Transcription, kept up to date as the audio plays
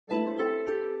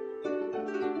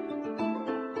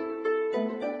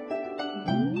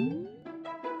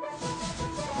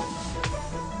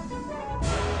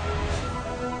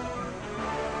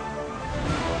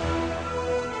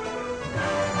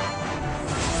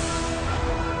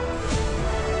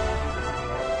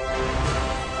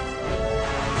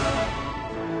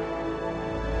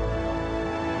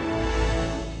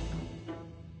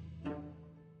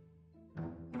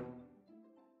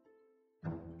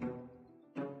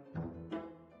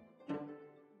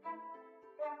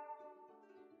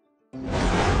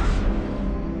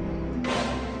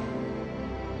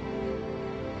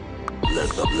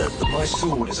My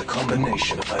sword is a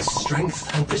combination of both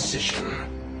strength and precision.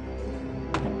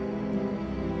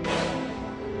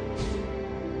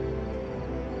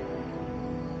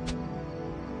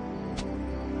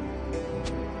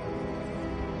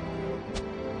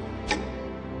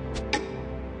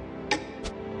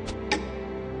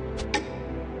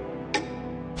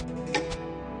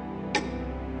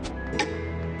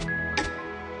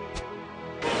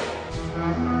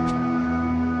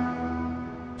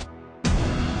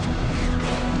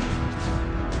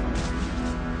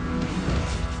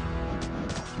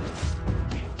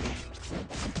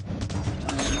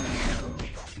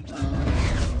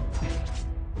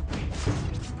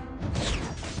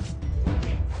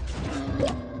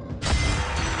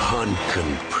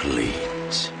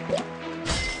 Complete.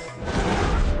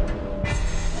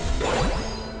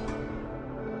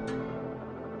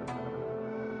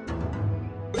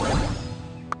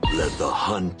 Let the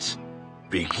hunt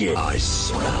begin. I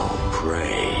smell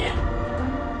prey.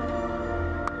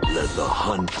 Let the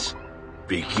hunt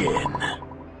begin.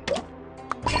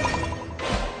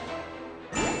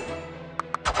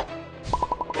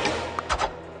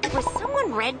 Was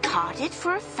someone red-carded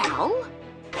for a foul?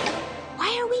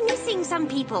 Why are we missing some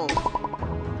people?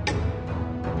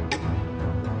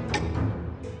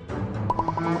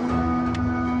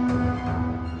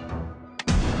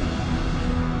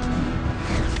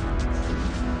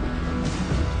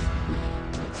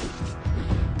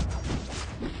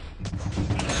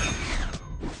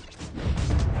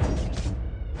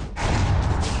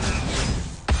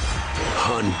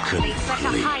 Uncomplete. They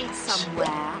better hide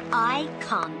somewhere I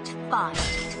can't find.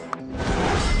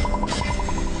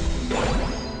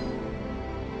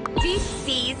 Deep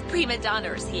Sea's prima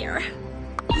donnas here.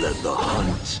 Let the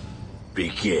hunt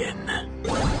begin.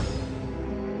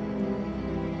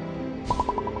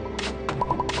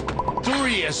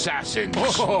 3 assassins!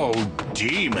 Oh,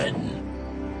 demon!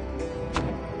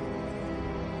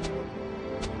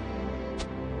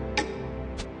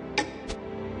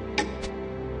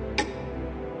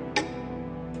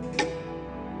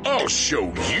 I'll show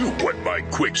you what my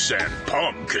quicksand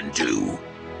palm can do.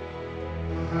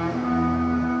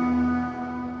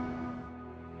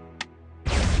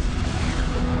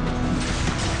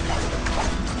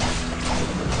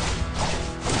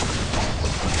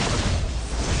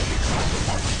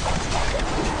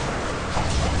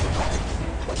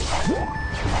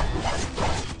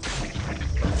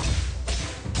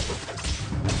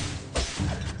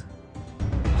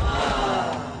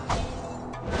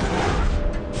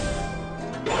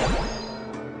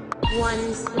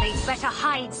 They'd better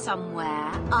hide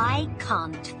somewhere I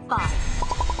can't find.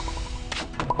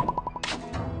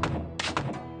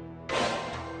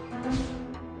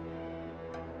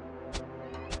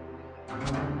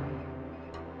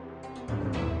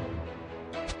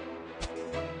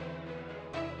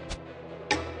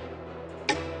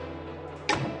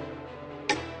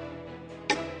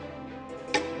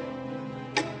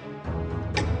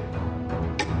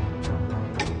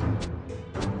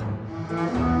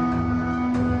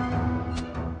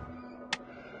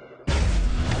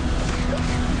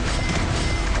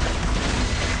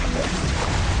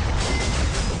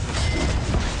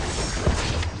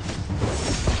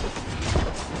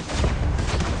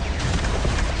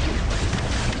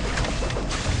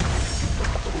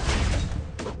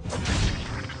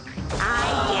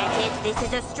 This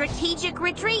is a strategic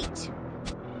retreat.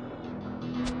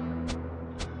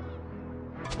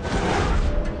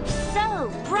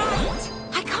 So bright!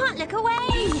 I can't look away!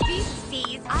 Deep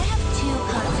Seas, I have 2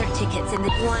 concert tickets in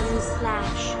the 1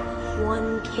 slash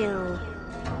 1 kill.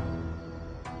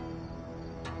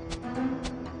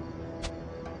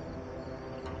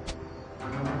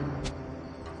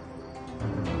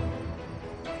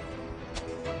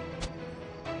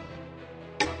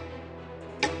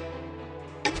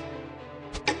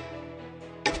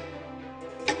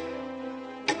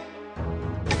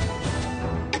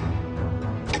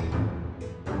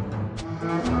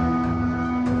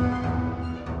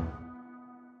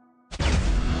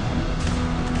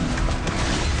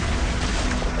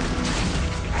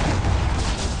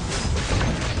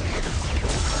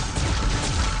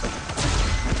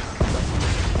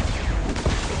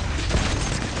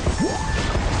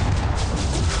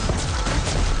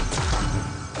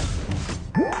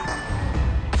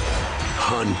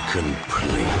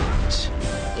 Complete.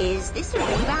 Is this a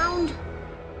rebound?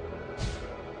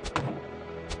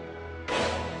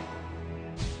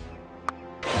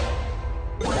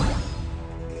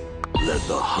 Let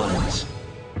the hunt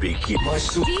begin. My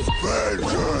sword.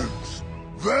 Vengeance!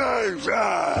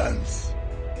 Vengeance!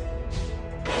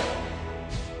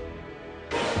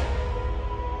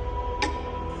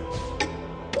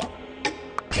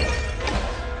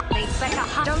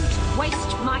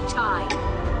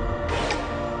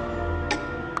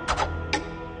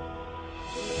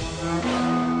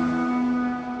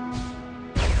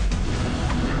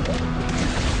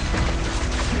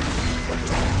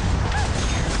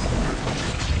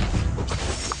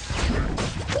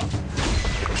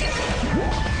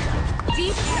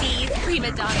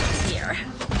 prima donnas here.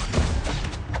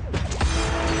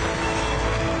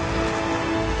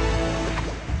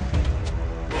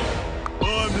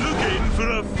 I'm looking for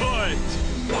a fight.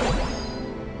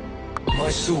 My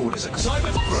sword is a Two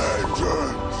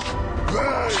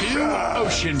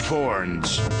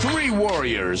Oceanborns, 3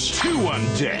 warriors, 2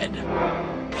 undead.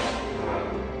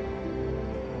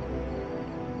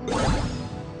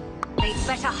 They'd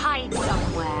better hide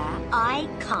somewhere. I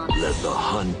can't. Let the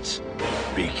hunt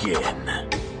begin.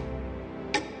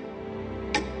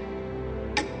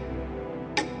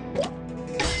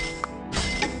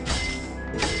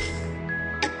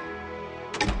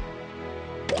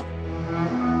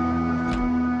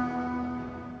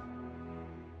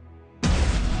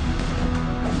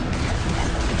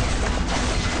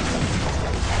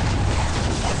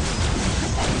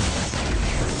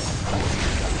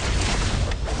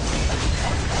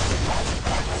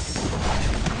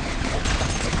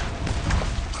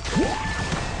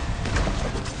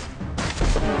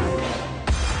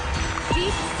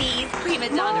 Prima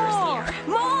donnas here.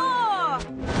 More!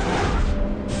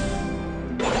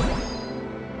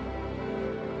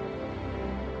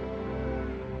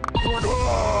 Don't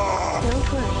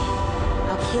worry.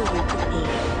 I'll kill you quickly.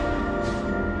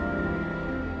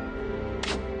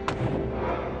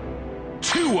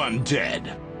 2 undead.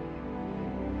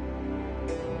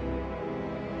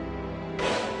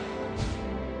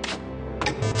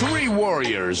 Three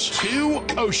warriors, 2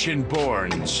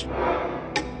 Oceanborns.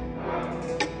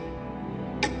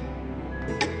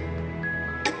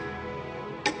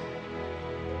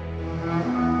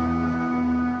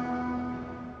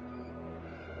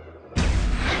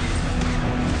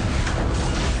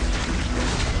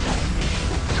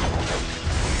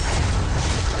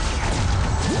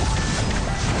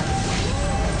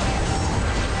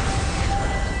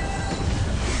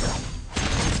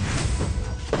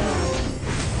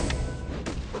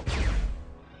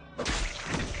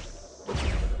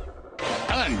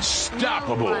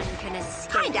 Unstoppable. No one can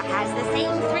escape. Kinda has the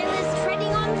same thrill as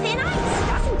treading on thin ice,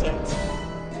 doesn't it?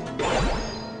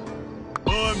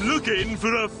 I'm looking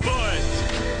for a fight.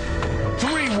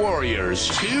 3 warriors,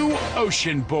 2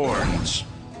 Oceanborns.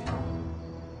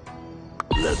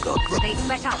 Let the They'd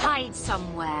better hide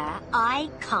somewhere I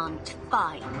can't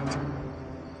find.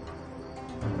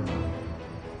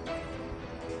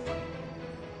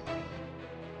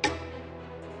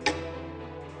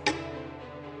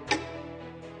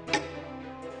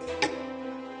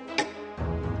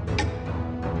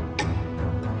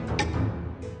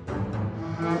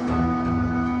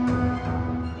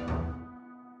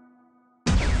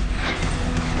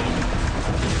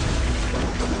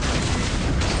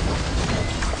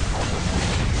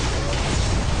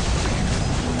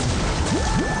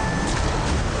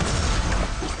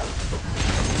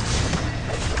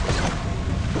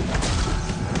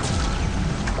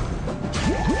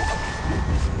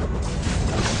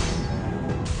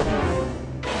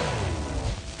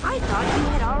 I thought you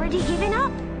had already given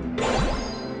up.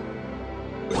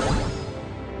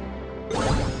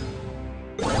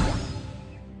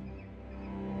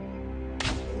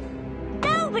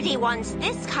 Nobody wants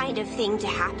this kind of thing to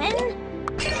happen.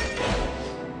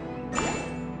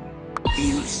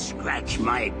 You scratch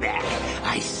my back,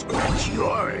 I scratch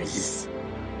yours.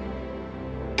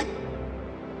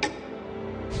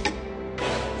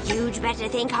 You'd better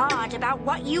think hard about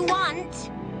what you want.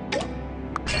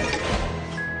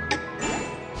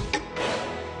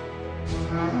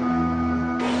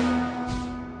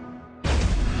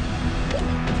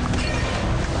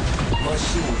 My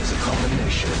sword is a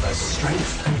combination of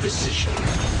strength and precision.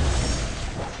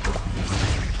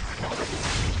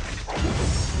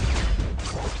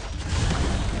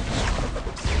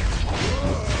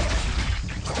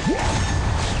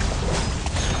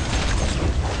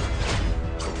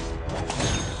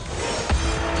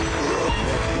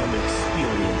 Let them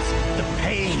experience the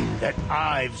pain that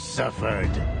I've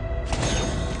suffered.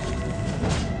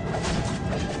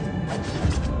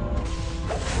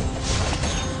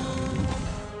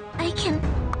 I can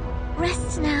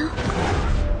rest now.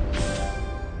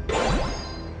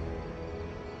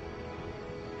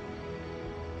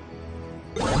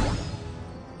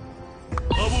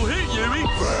 I will hit Yui.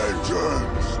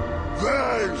 Vengeance!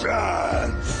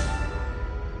 Vengeance!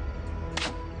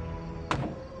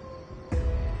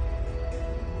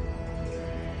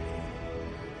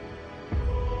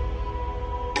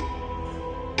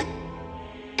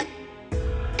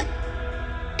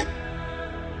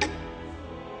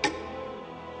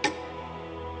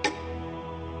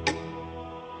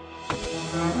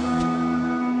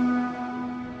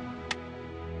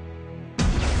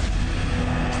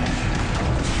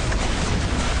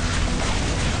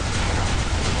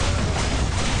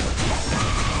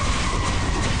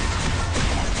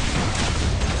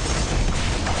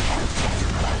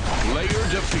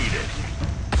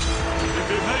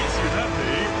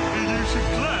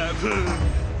 You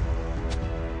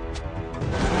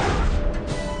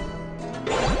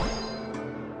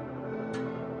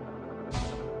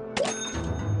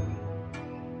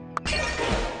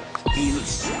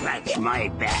scratch my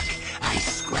back, I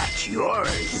scratch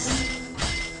yours.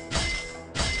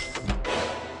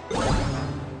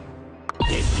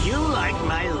 If you like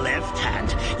my left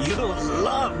hand, you'll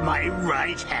love my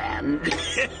right hand.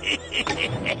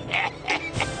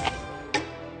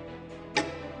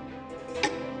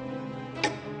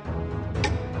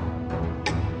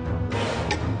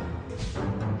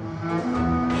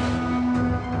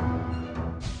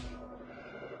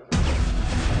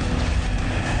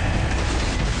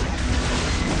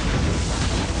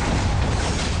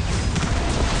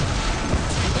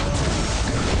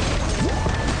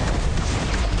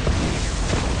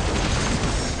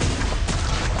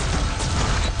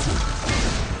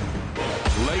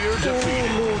 All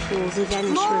mortals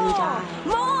eventually die.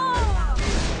 More!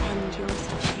 End your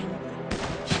suffering.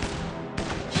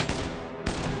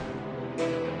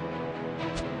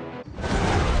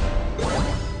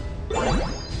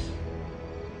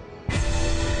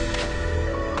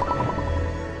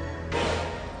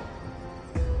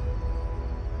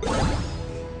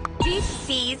 Deep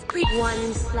Seas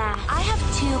 1/. I have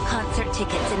 2 concert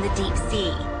tickets in the Deep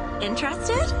Sea.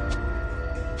 Interested?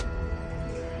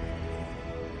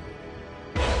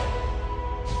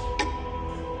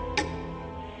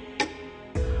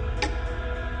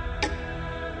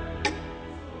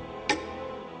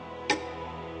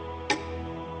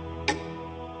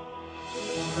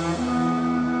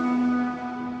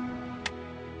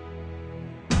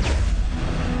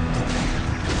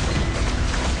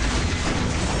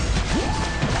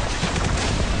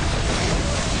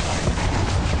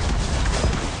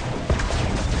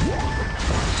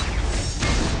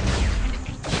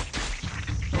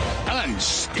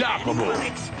 Unstoppable.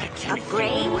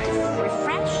 Upgrade,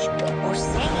 refresh, or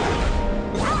save?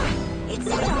 Ah, it's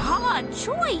such a hard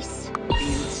choice.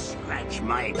 You scratch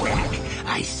my back,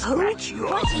 I scratch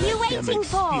yours. What are you waiting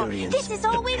for? Experience This is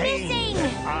all the we're pain missing.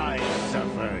 that I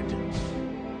suffered.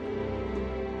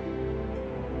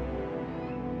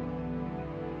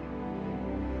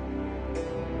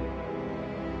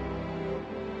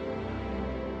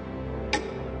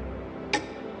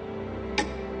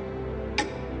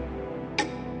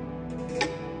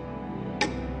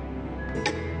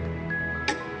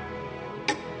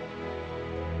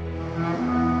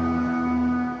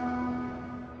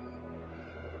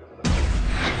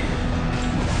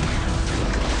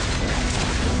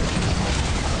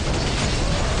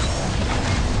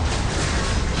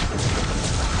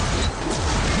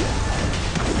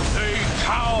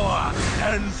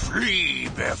 And flee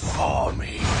before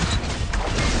me.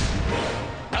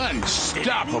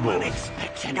 Unstoppable.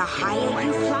 The higher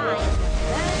you fly, the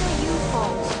further you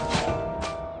fall.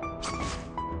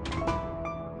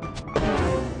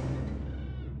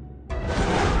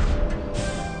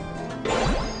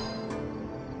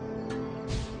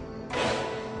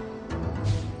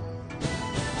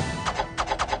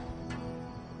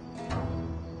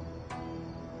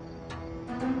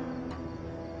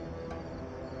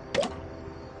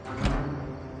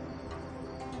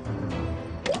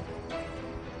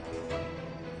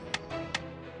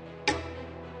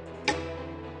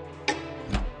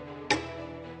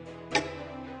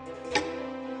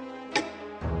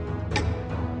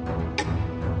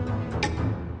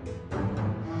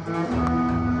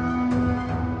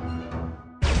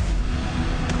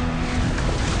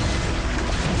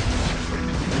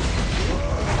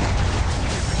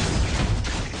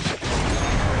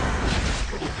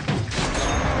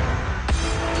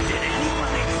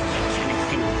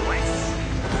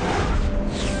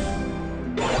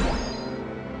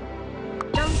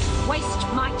 Waste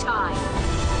my time.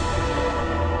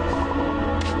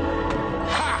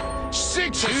 Ha!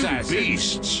 6 assassins.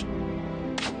 Beasts.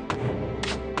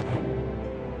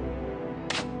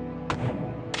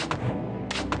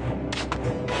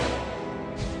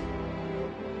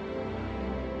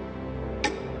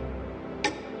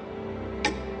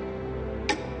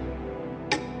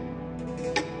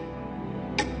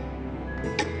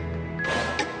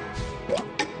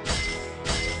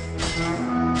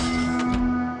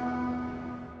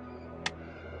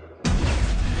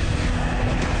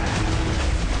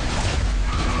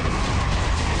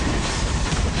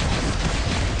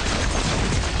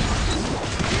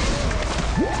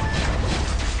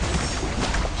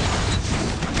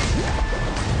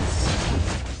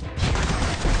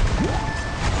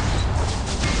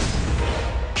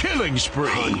 Killing spree.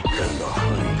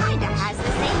 Kinda has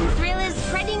the same thrill as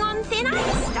treading on thin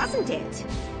ice, doesn't it?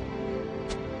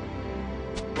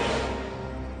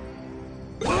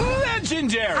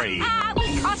 Legendary!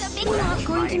 We caught a big one.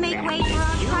 Going to make way for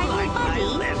our You tribal like my buddy.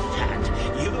 left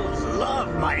hand. You'll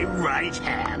love my right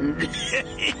hand.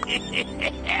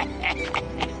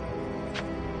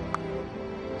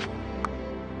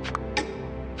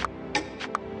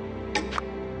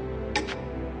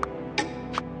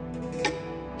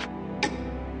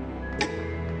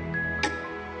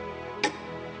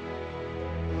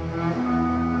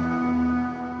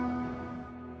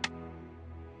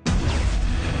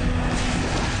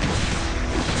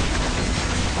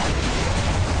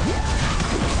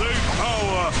 Take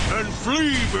power and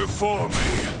flee before me.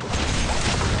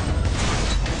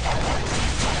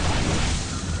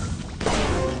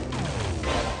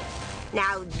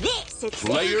 Now this is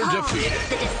Player defeated.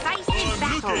 the decisive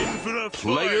battle. For the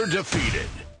Player defeated.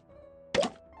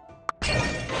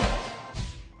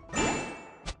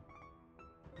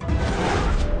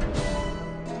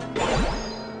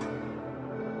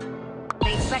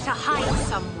 They'd better hide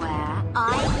somewhere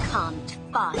I can't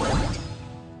find.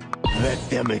 Let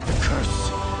them eat the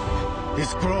curse.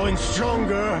 It's growing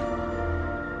stronger.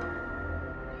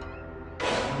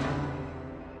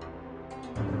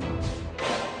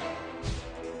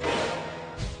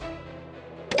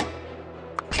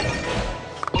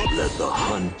 Let the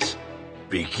hunt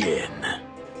begin.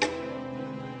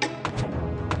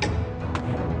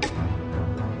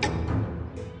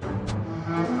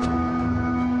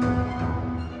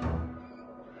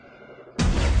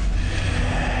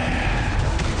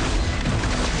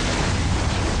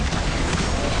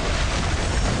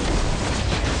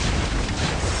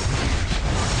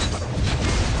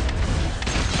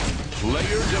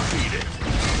 Player defeated.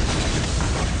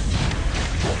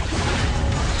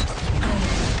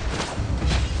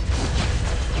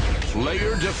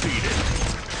 Player defeated.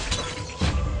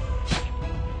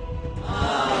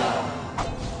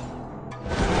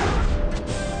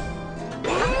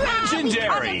 Legendary! We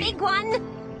caught a big one.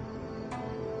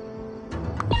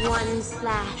 One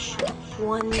slash,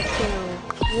 one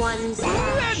kill, one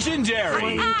slash.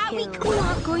 Legendary! We're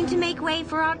not going to make way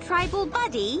for our tribal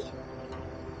buddy.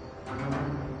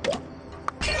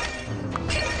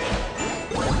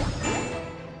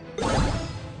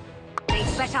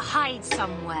 They'd better hide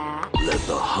somewhere. Let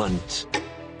the hunt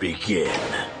begin.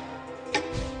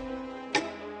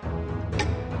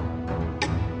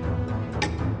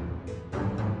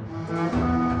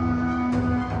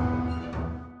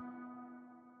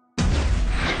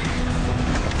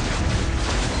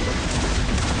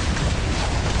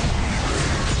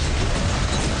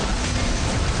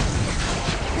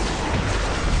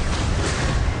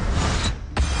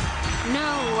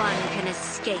 No one can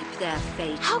escape their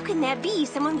fate. How can there be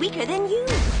someone weaker than you?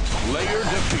 Player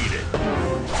defeated.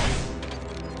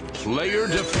 Player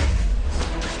defeated.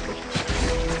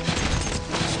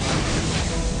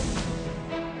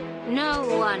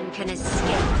 No one can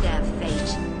escape their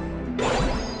fate.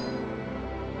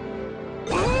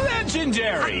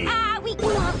 Legendary!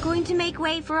 We're not going to make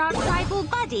way for our tribal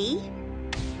buddy.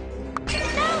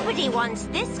 Nobody wants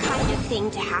this kind of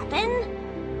thing to happen.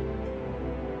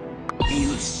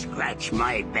 You scratch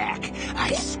my back,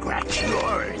 I scratch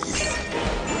yours.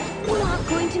 We're not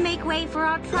going to make way for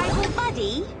our tribal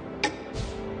buddy.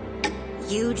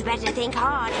 You'd better think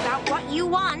hard about what you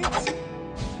want.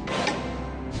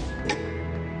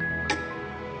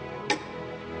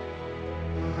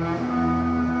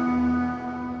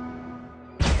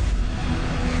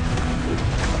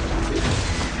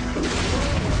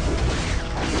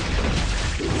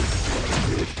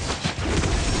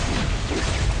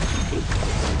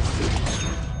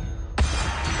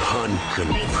 Hunt They'd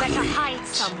better hide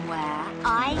complete. somewhere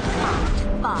I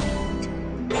can't find.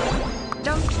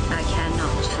 Don't I care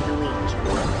not for the weak.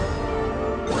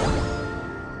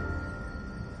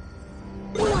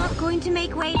 We're not going to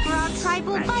make way for our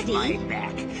tribal Scratch buddy. my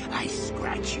back, I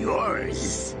scratch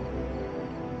yours.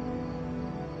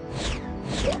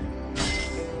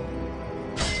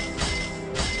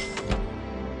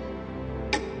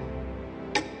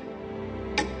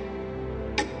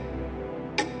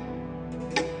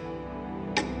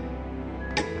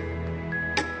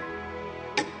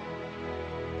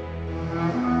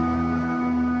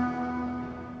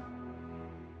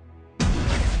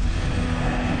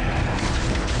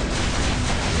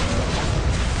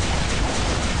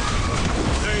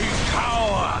 They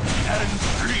cower and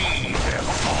flee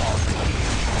before me.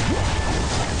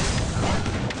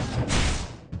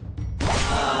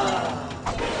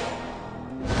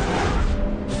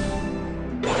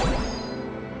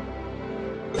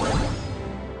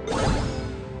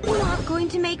 We're not going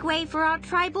to make way for our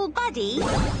tribal buddy.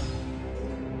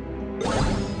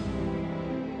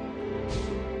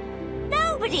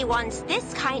 Nobody wants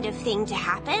this kind of thing to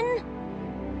happen.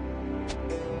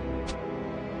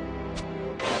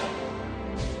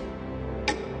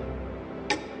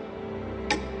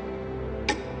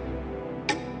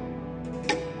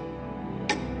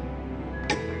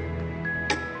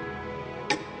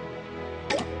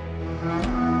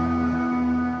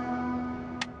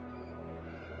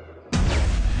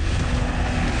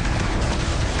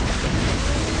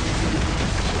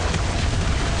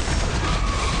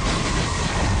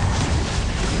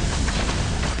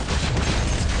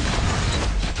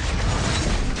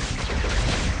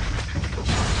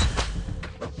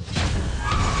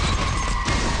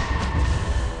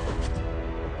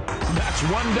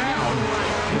 One down.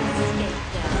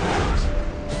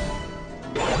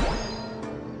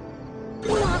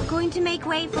 Not going to make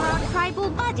way for our tribal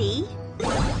buddy?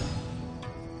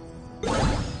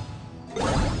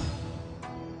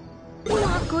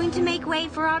 Not going to make way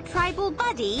for our tribal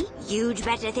buddy? You'd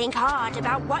better think hard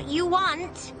about what you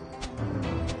want.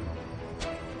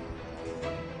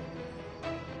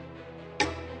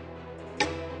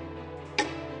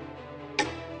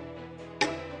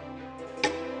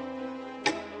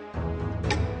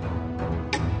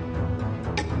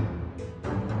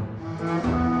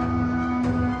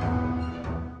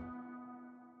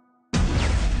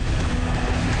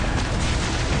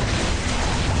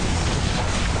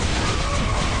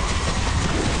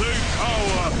 They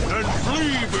cower and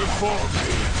flee before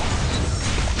me.